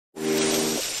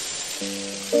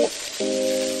What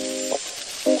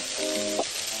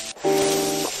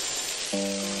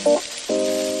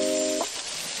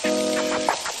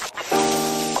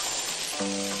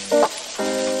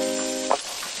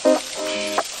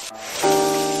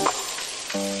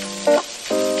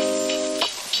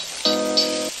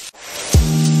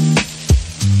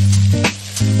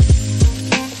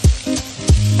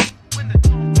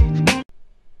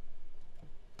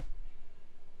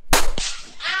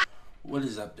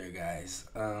is up there, guys?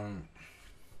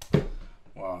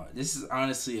 Well, this is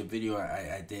honestly a video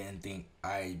I didn't think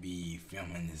I'd be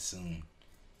filming this soon.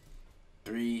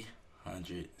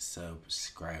 300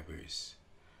 subscribers.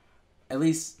 At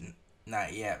least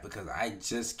not yet, because I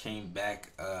just came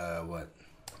back 1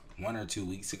 or 2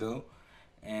 weeks ago,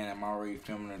 and I'm already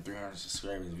filming a 300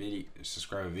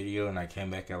 subscriber video, and I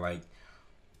came back at I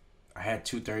had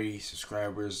 230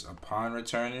 subscribers upon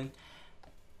returning,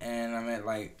 and I'm at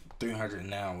 300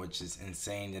 now, which is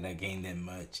insane that I gained that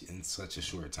much in such a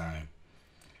short time.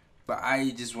 But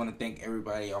I just want to thank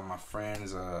everybody, all my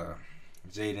friends,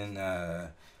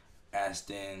 Jaden,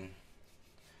 Aston,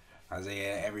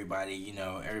 Isaiah, everybody,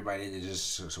 everybody that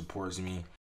just supports me.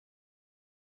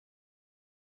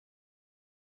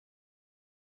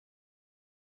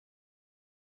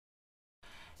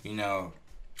 I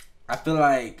feel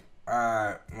like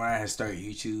when I started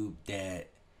YouTube that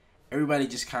everybody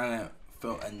just kind of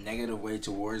felt a negative way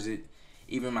towards it.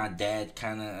 Even my dad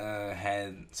kind of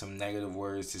had some negative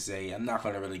words to say. I'm not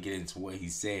going to really get into what he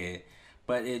said,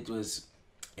 but it was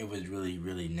really,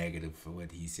 really negative for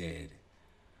what he said.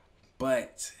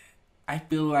 But I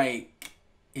feel like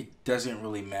it doesn't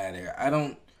really matter. I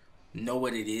don't know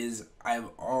what it is. I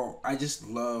just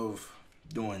love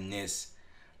doing this.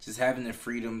 Just having the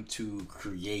freedom to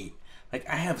create.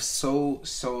 I have so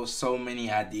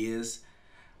many ideas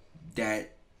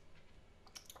that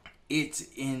it's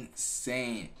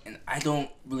insane, and I don't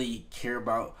really care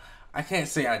about, I can't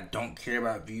say I don't care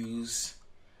about views,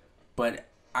 but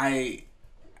it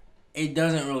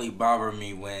doesn't really bother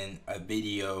me when a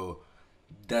video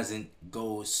doesn't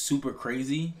go super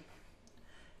crazy,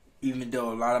 even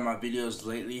though a lot of my videos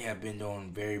lately have been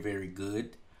doing very, very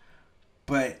good.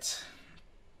 But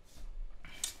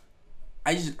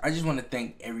I just want to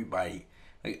thank everybody.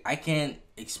 I can't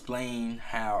explain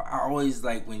how I always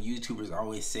when YouTubers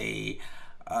always say,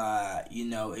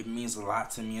 it means a lot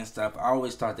to me and stuff. I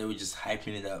always thought they were just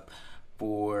hyping it up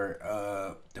for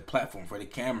the platform, for the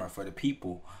camera, for the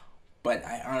people. But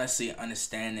I honestly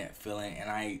understand that feeling, and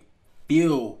I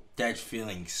feel that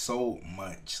feeling so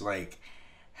much.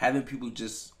 Having people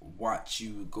just watch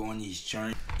you go on these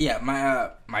journeys. Yeah,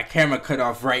 my camera cut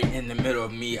off right in the middle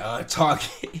of me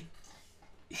talking.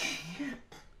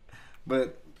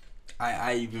 But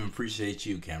I even appreciate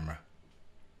you, camera.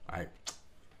 I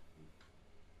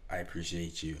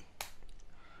appreciate you.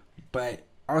 But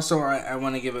also, I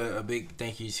want to give a big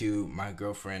thank you to my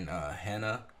girlfriend,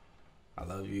 Hannah. I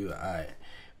love you.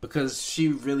 Because she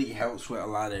really helps with a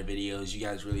lot of the videos. You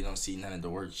guys really don't see none of the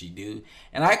work she do.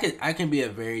 And I can be a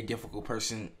very difficult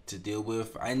person to deal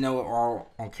with. I know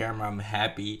all on camera I'm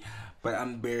happy, but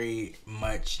I'm very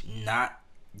much not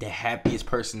the happiest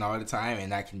person all the time,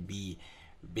 and I can be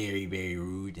very, very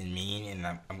rude and mean, and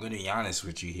I'm going to be honest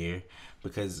with you here,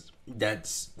 because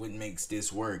that's what makes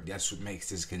this work. That's what makes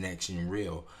this connection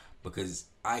real, because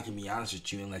I can be honest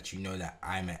with you and let you know that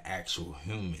I'm an actual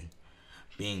human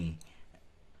being.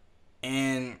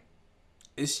 And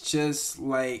it's just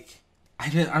I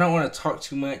don't want to talk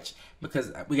too much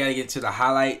because we got to get to the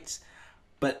highlights.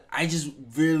 But I just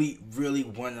really, really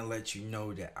want to let you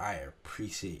know that I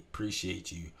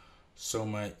appreciate you so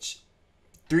much.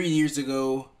 3 years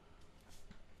ago,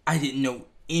 I didn't know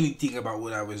anything about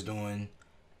what I was doing.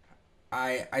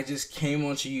 I just came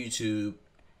onto YouTube,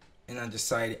 and I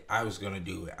decided I was going to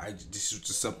do it. This was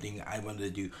just something I wanted to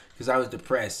do because I was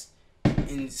depressed.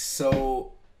 And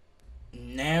so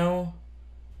now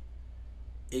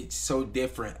it's so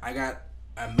different. I got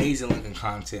amazing looking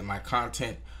content. My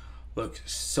content looks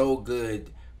so good,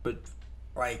 but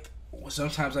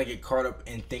sometimes I get caught up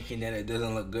in thinking that it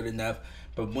doesn't look good enough.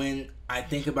 But when I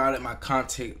think about it, my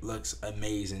content looks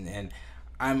amazing, and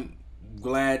I'm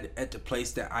glad at the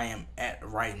place that I am at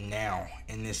right now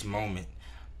in this moment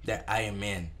that I am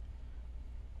in,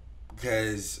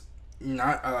 because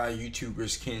not a lot of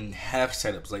YouTubers can have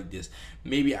setups like this.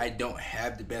 Maybe I don't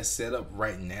have the best setup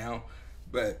right now,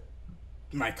 but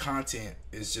my content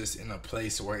is just in a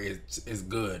place where it's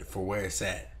good for where it's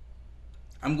at.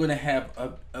 I'm gonna have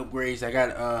upgrades. I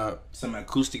got some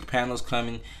acoustic panels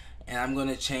coming, and I'm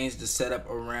gonna change the setup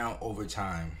around over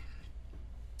time.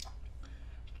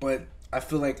 But I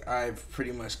feel like I've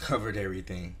pretty much covered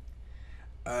everything.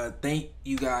 thank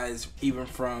you guys even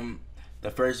from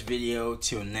the first video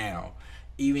till now.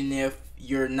 Even if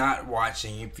you're not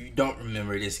watching, if you don't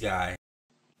remember this guy.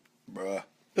 Bruh,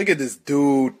 look at this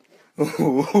dude.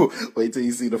 Wait till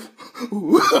you see the...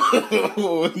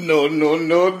 No, no,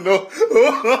 no, no.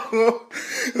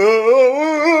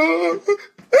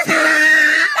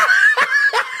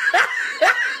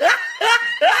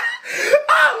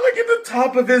 Look at the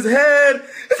top of his head.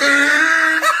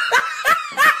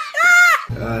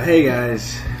 Hey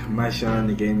guys, my Sean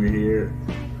the Gamer here.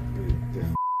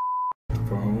 The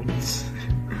phones.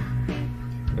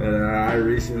 I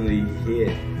recently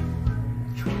hit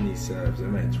 20 subs.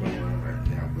 I'm at 21 right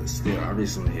now, but still, I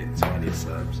recently hit 20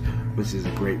 subs, which is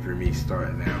great for me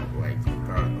starting out like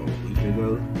about a week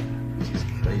ago, which is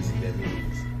crazy. That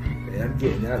means I'm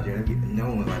getting out there. I'm getting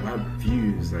known. Like my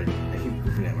views, like I keep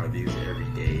looking at my views every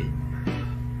day,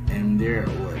 and they're at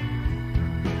what,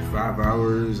 5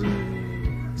 hours and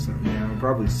something now,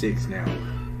 probably 6 now,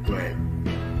 but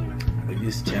like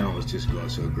this channel was just going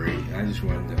so great. I just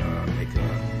wanted to make a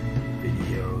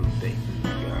video thanking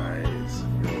you guys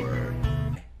for.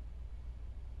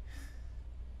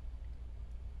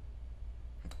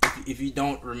 If you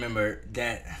don't remember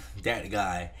that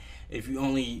guy, if you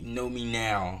only know me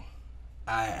now,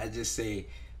 I just say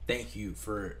thank you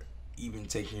for even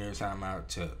taking your time out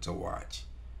to watch.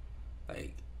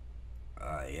 Like,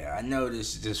 yeah, I know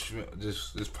this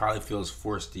probably feels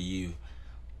forced to you,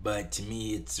 but to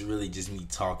me, it's really just me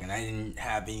talking. I didn't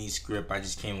have any script. I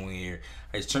just came on here.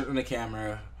 I just turned on the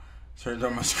camera, turned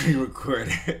on my screen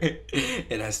recorder,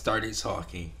 and I started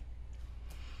talking.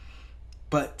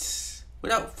 But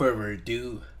without further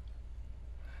ado,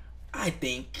 I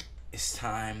think it's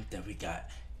time that we got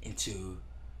into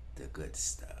the good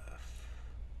stuff.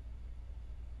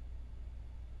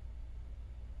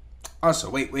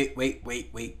 Also, wait.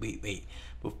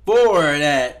 Before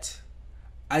that,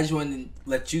 I just wanted to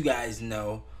let you guys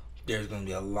know there's going to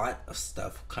be a lot of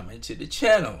stuff coming to the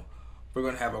channel. We're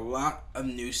going to have a lot of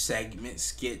new segments,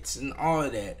 skits, and all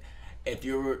of that. If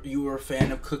you were a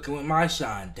fan of Cooking with My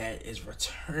Sean, that is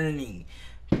returning.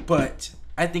 But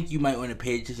I think you might want to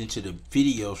pay attention to the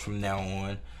videos from now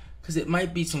on, because it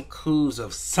might be some clues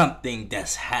of something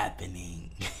that's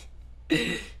happening.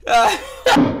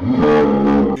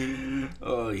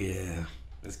 Oh yeah,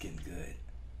 it's getting good.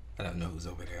 I don't know who's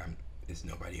over there. There's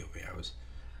nobody over here.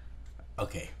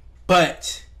 Okay,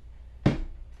 but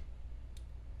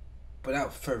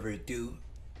without further ado,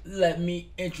 let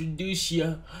me introduce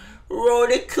you. Roll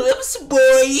the clips, boy.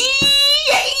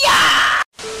 Yeah.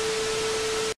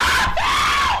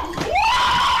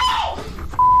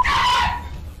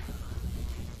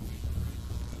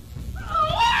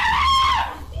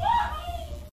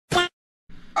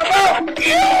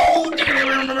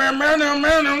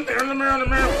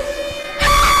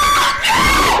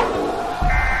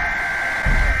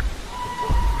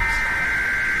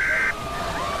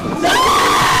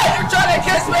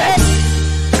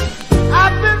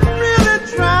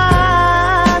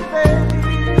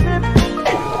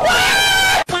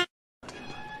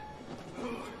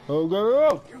 Oh,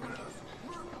 girl!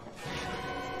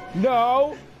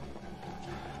 No!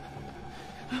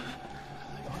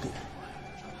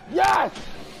 Yes!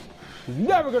 He's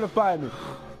never gonna find me!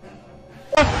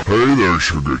 Hey there,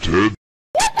 sugar kid.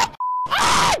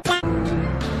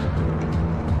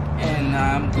 And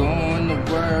I'm going to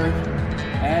work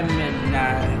at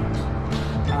midnight.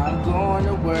 I'm going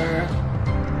to work.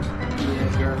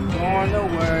 Yeah, girl, I'm going to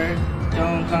work.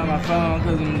 Don't call my phone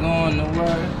cause I'm going to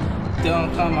work.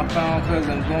 Don't call my phone cause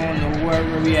I'm going to work.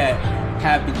 Where we at?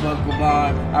 Happy Buckle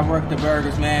Bar. I work the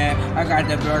burgers, man. I got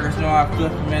the burgers, no, I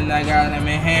flip them and I got them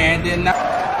in hand. And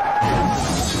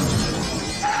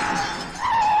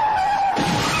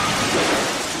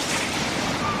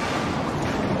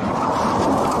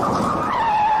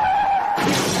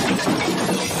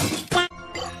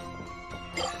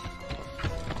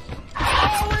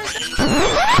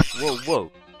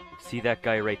Whoa. See that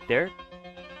guy right there?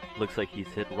 Looks like he's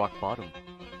hit rock bottom.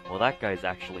 Well, that guy's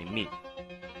actually me.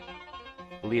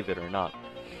 Believe it or not.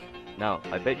 Now,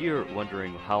 I bet you're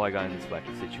wondering how I got in this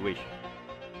wacky situation.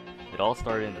 It all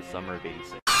started in the summer of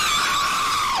 '86.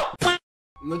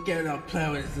 look at him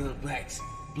playing with his little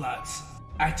blocks,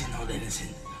 acting all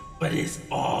innocent, but it's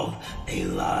all a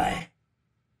lie.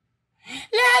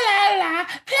 La la la,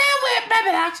 play with my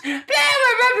blocks, play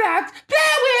with my blocks,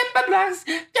 play with my blocks,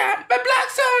 got my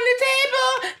blocks on the table,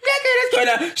 look at this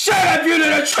corner, shut up you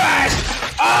little trash!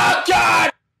 Oh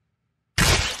God!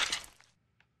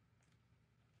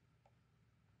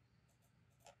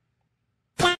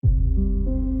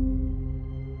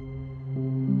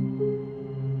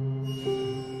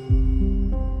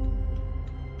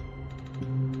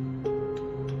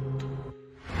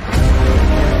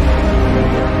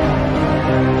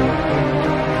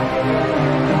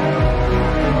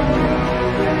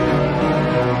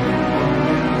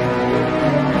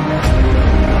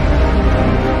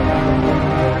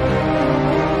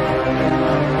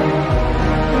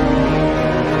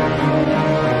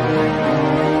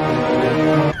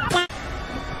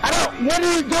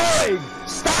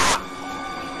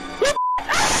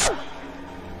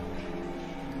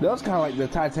 That was kind of like the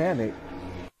Titanic.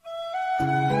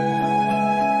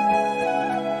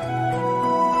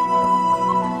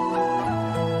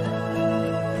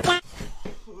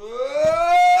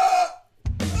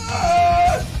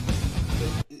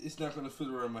 It's not gonna fit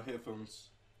around my headphones.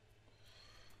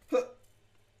 What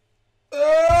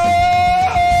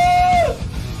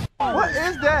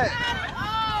is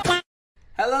that?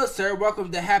 Hello, sir.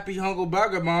 Welcome to Happy Hungle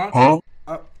Burger, Mom.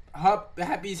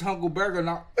 Happy's Hungle Burger,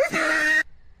 no.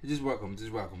 Just welcome.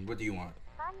 What do you want?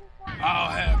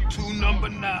 I'll have 2 number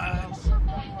 9s,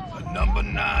 a number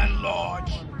 9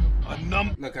 large, a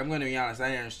number... Look, I'm gonna be honest. I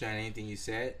didn't understand anything you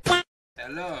said.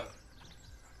 Hello.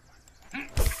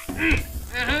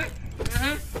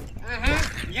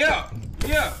 Yeah.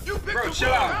 Bro,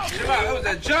 chill out. It was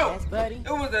a joke. Yes, buddy. It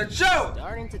was a joke.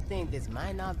 Starting to think this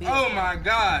might not be. Oh my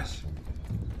gosh.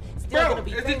 Still Bro, gonna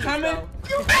be is it famous, coming? though.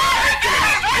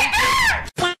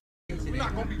 We're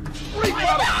not gonna be...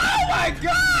 Oh my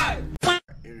god!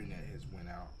 Internet has went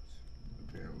out,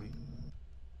 apparently.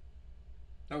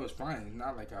 That was fine. It's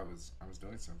not like I was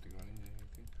doing something on it.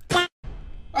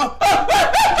 Oh!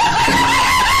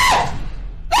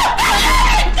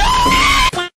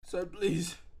 Sir,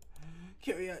 please.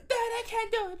 Carry on. Dad, I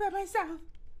can't do it by myself.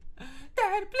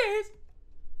 Dad, please.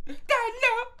 Dad,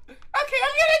 no. Okay,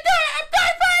 I'm gonna do it. I'm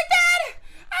going for it, Dad.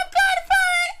 I'm going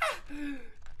for it.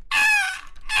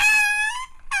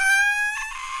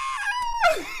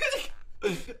 Oh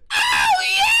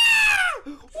yeah!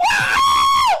 Whoa! Oh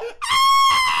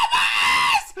my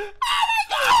ass!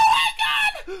 Oh my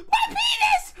god! My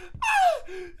penis! Oh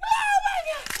my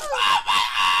god! Oh my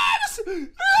arms!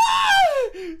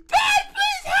 Oh! Dad,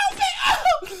 please help me!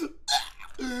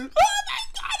 Oh my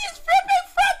god! It's ripping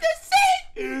from the seat!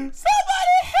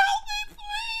 Somebody help me,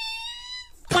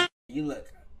 please!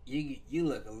 You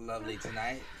look lovely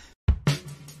tonight.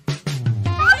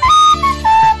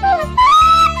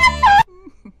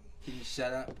 Can you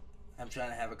shut up? I'm trying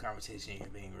to have a conversation. You're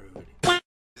being rude.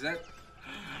 Is that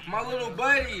my little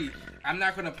buddy? I'm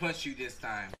not gonna punch you this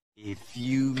time. A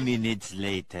few minutes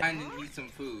later. I need to eat some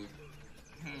food.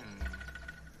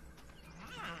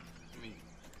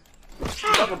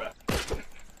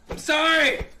 I'm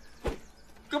sorry.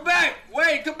 Come back.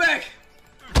 Wait, come back.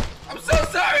 I'm so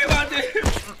sorry about this.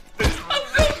 I'm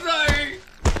so sorry.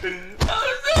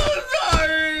 I'm so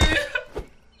sorry.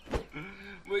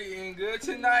 We eating good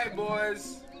tonight,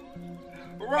 boys.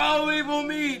 Raw evil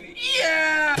meat.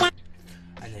 Yeah.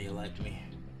 I know you like me.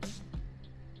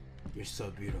 You're so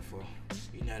beautiful.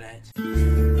 You know that?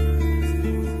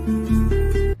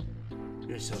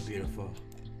 You're so beautiful.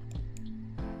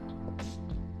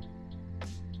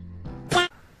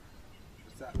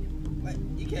 What's up? What?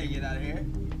 You can't get out of here.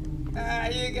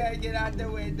 You gotta get out the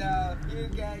window. You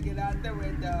gotta get out the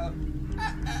window.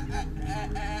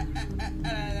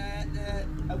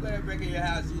 I'm gonna break in your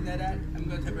house. You know that? I'm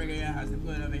going to break in your house. I'm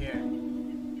going over here.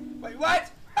 Wait,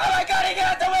 what? Oh my god, he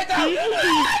got out the window! Oh my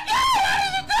god,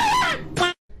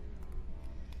 what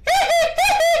is it?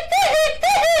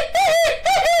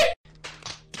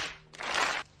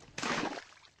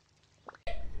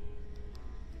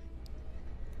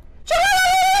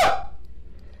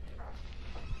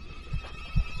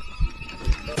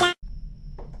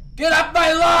 Get off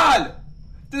my lawn!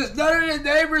 Does none of the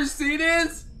neighbors see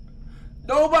this?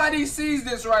 Nobody sees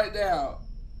this right now.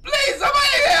 Please,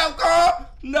 somebody help, call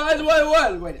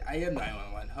 911. Wait, I am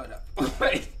 911. Hold up.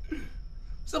 Wait.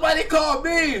 Somebody call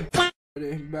me.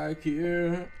 Back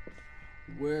here.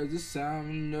 Where's the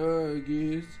salmon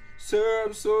nuggets? Sir,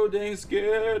 I'm so dang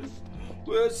scared.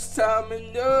 Where's the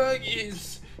salmon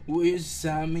nuggets? Where's the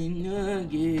salmon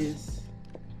nuggets?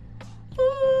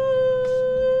 Ooh.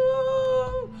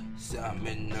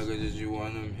 Salmon nuggets, you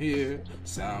want them here?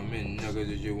 Salmon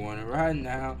nuggets, you want it right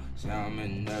now?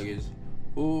 Salmon nuggets,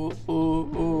 ooh, ooh,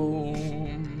 ooh.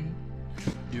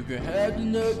 You can have the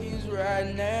nuggets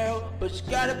right now, but you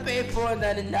gotta pay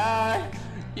 $4.99.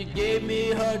 You gave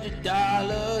me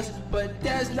 $100, but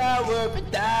that's not worth a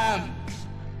dime.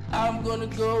 I'm gonna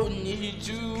go need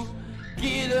you,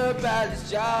 get up out of this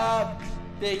job.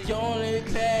 They only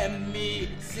pay me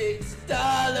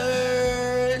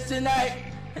 $6 tonight.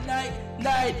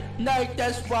 Night,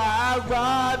 that's why I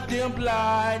rob them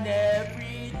blind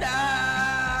every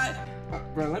night.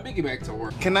 Bro, let me get back to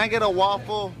work. Can I get a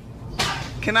waffle?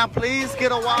 Can I please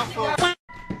get a waffle?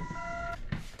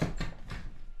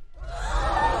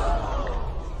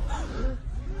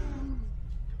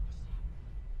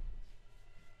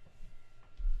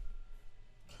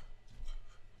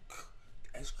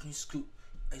 Ice cream scoop.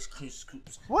 Ice cream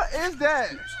scoops. What is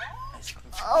that?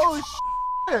 Oh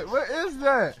shit! What is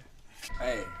that?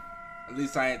 Hey, at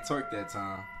least I ain't twerked that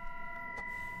time.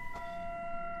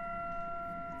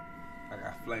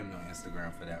 flame me on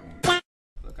Instagram for that one.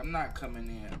 Look, I'm not coming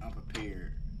in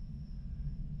unprepared.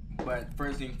 But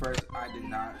first thing first, I did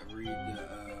not read the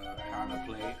how to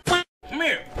play. Come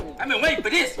here. I've been waiting for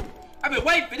this. I've been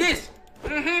waiting for this.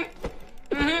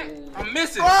 I'm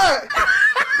missing.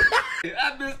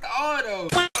 I missed all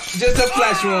those. Just a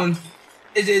flash wound.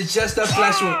 It is just a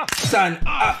flash wound, son.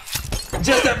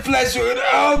 Just a flash wound.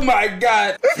 Oh my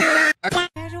God. Dead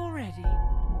already?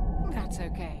 That's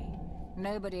okay.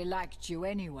 Nobody liked you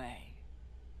anyway.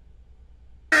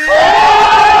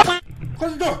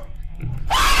 Close the door.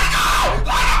 Oh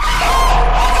my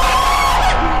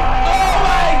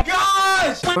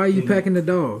gosh! Why are you packing the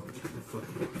dog?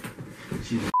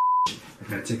 She's I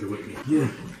gotta take her with me. Yeah.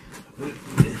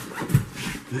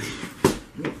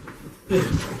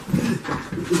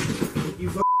 You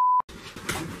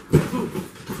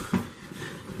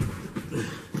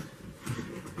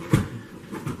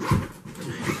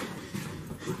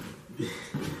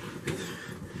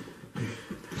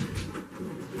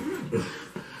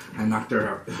I knocked her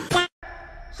out.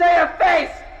 Show your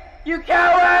face! You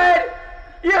coward!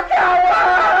 You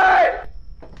coward!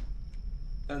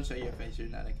 Don't show your face, you're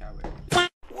not a coward.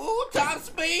 Woo, top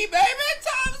speed, baby!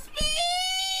 Top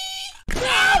speed!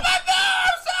 Oh my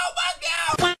God! Oh my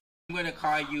God! I'm gonna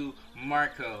call you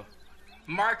Marco.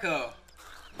 Marco!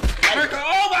 Marco!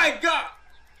 Oh my God!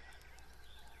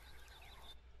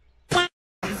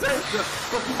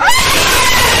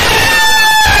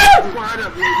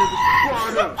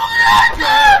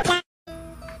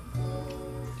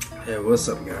 Hey, what's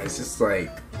up, guys? It's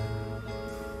like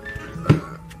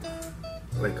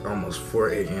almost 4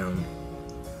 a.m.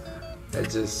 I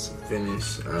just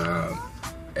finished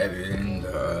editing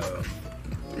the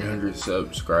 300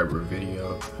 subscriber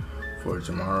video for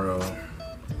tomorrow.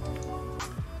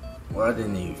 Well, I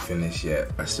didn't even finish yet.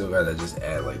 I still gotta just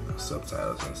add like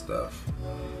subtitles and stuff.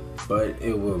 But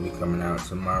it will be coming out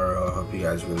tomorrow. I hope you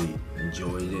guys really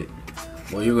enjoyed it.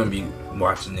 Well, you're gonna be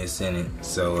watching this in it,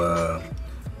 so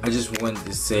I just wanted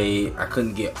to say I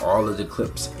couldn't get all of the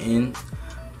clips in,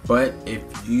 but if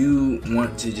you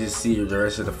want to just see the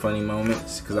rest of the funny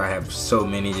moments, because I have so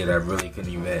many that I really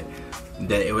couldn't even,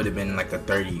 that it would have been like a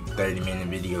 30-minute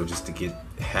video just to get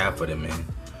half of them in.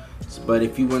 But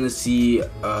if you want to see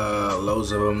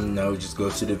loads of them, no, just go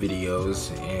to the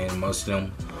videos and most of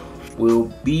them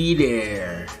will be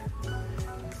there.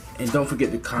 And don't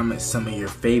forget to comment some of your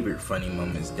favorite funny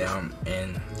moments down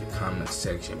in the comment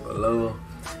section below.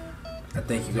 I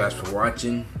thank you guys for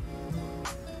watching.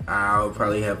 I'll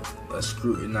probably have a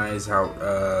Scrutinized out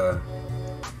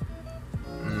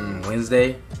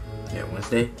Wednesday. Yeah,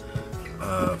 Wednesday.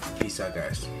 Peace out,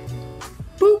 guys.